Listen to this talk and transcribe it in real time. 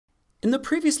In the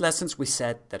previous lessons, we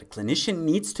said that a clinician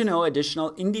needs to know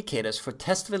additional indicators for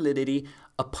test validity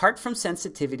apart from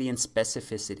sensitivity and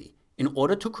specificity in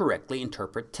order to correctly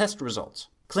interpret test results.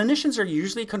 Clinicians are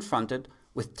usually confronted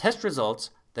with test results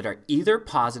that are either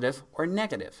positive or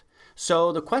negative.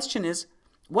 So the question is,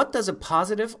 what does a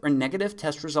positive or negative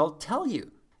test result tell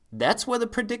you? That's where the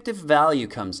predictive value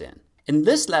comes in. In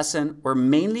this lesson, we're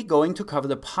mainly going to cover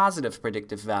the positive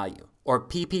predictive value, or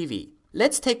PPV.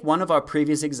 Let's take one of our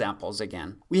previous examples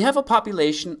again. We have a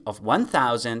population of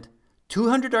 1,000,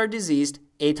 200 are diseased,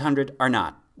 800 are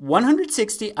not.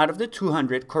 160 out of the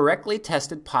 200 correctly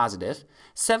tested positive,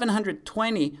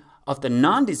 720 of the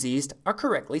non-diseased are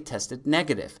correctly tested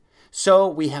negative. So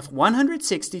we have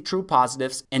 160 true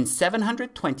positives and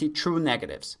 720 true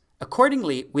negatives.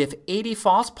 Accordingly, we have 80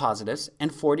 false positives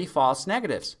and 40 false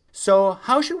negatives. So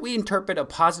how should we interpret a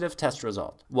positive test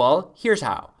result? Well, here's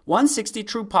how. 160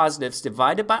 true positives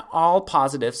divided by all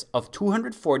positives of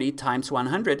 240 times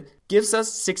 100 gives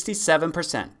us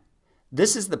 67%.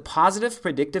 This is the positive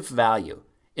predictive value.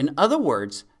 In other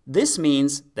words, this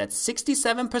means that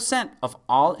 67% of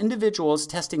all individuals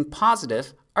testing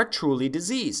positive are truly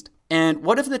diseased. And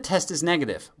what if the test is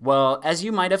negative? Well, as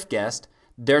you might have guessed,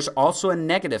 there's also a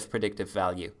negative predictive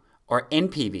value, or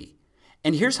NPV.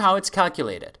 And here's how it's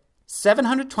calculated.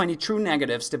 720 true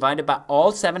negatives divided by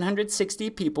all 760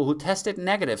 people who tested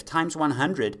negative times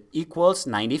 100 equals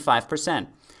 95%.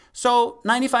 So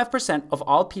 95% of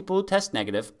all people who test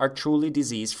negative are truly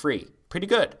disease-free. Pretty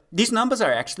good. These numbers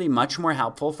are actually much more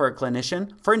helpful for a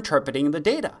clinician for interpreting the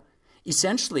data.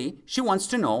 Essentially, she wants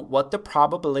to know what the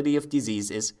probability of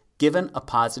disease is given a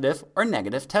positive or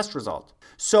negative test result.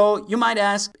 So you might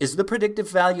ask, is the predictive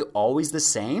value always the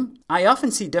same? I often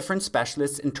see different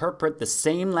specialists interpret the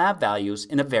same lab values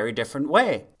in a very different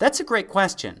way. That's a great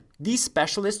question. These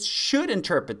specialists should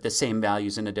interpret the same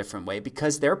values in a different way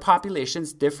because their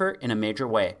populations differ in a major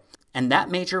way. And that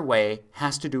major way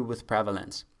has to do with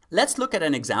prevalence. Let's look at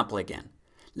an example again.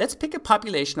 Let's pick a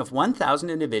population of 1,000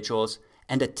 individuals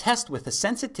and a test with a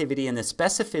sensitivity and a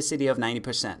specificity of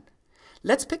 90%.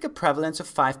 Let's pick a prevalence of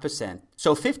 5%,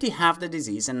 so 50 have the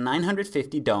disease and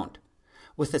 950 don't.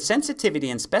 With a sensitivity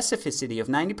and specificity of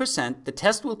 90%, the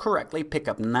test will correctly pick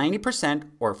up 90%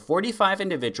 or 45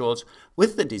 individuals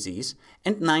with the disease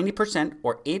and 90%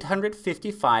 or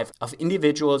 855 of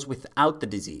individuals without the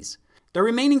disease. The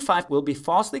remaining 5 will be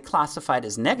falsely classified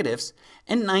as negatives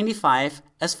and 95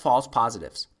 as false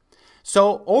positives.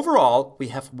 So overall, we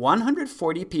have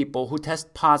 140 people who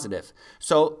test positive.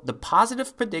 So the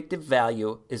positive predictive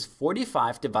value is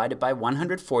 45 divided by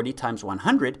 140 times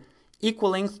 100,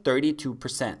 equaling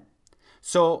 32%.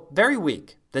 So very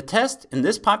weak. The test in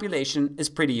this population is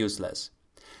pretty useless.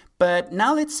 But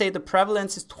now let's say the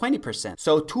prevalence is 20%.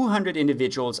 So 200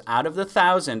 individuals out of the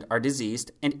 1,000 are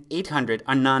diseased and 800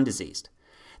 are non-diseased.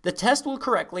 The test will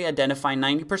correctly identify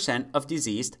 90% of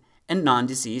diseased and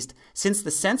non-diseased since the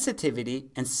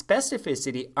sensitivity and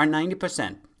specificity are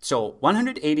 90%. So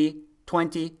 180,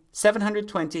 20,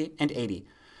 720, and 80.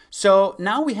 So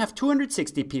now we have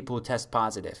 260 people who test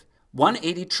positive,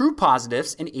 180 true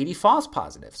positives and 80 false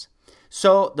positives.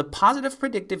 So the positive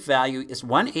predictive value is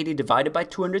 180 divided by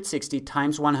 260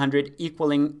 times 100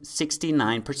 equaling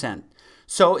 69%.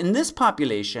 So in this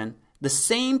population, the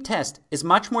same test is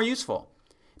much more useful.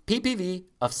 PPV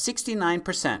of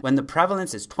 69% when the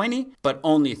prevalence is 20, but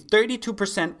only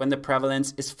 32% when the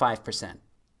prevalence is 5%.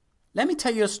 Let me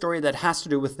tell you a story that has to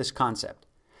do with this concept.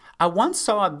 I once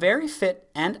saw a very fit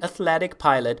and athletic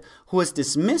pilot who was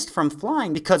dismissed from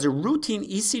flying because a routine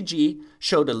ECG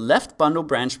showed a left bundle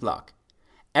branch block.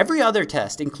 Every other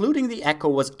test, including the echo,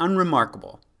 was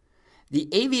unremarkable. The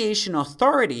aviation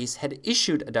authorities had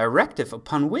issued a directive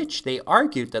upon which they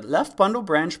argued that left bundle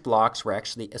branch blocks were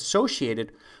actually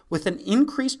associated with an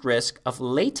increased risk of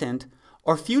latent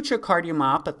or future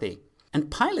cardiomyopathy, and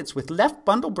pilots with left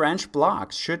bundle branch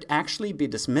blocks should actually be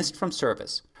dismissed from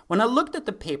service. When I looked at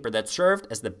the paper that served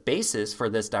as the basis for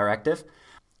this directive,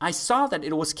 I saw that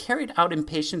it was carried out in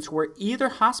patients who were either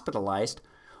hospitalized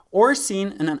or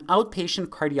seen in an outpatient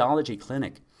cardiology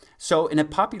clinic. So in a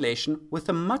population with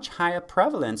a much higher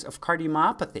prevalence of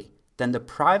cardiomyopathy than the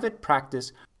private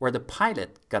practice where the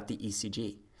pilot got the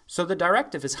ECG. So the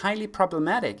directive is highly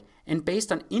problematic and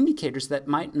based on indicators that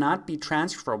might not be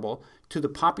transferable to the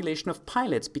population of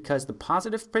pilots because the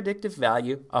positive predictive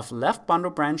value of left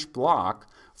bundle branch block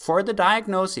for the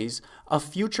diagnosis of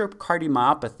future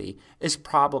cardiomyopathy is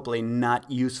probably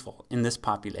not useful in this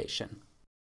population.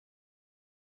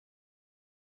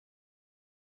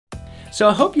 So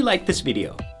I hope you liked this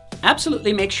video.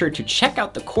 absolutely make sure to check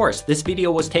out the course this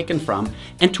video was taken from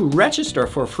and to register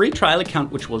for a free trial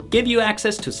account which will give you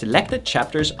access to selected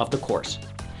chapters of the course.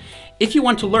 If you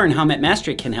want to learn how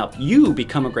MedMastery can help you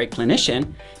become a great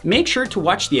clinician, make sure to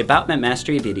watch the About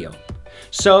MedMastery video.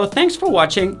 So thanks for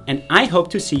watching, and I hope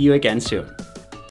to see you again soon.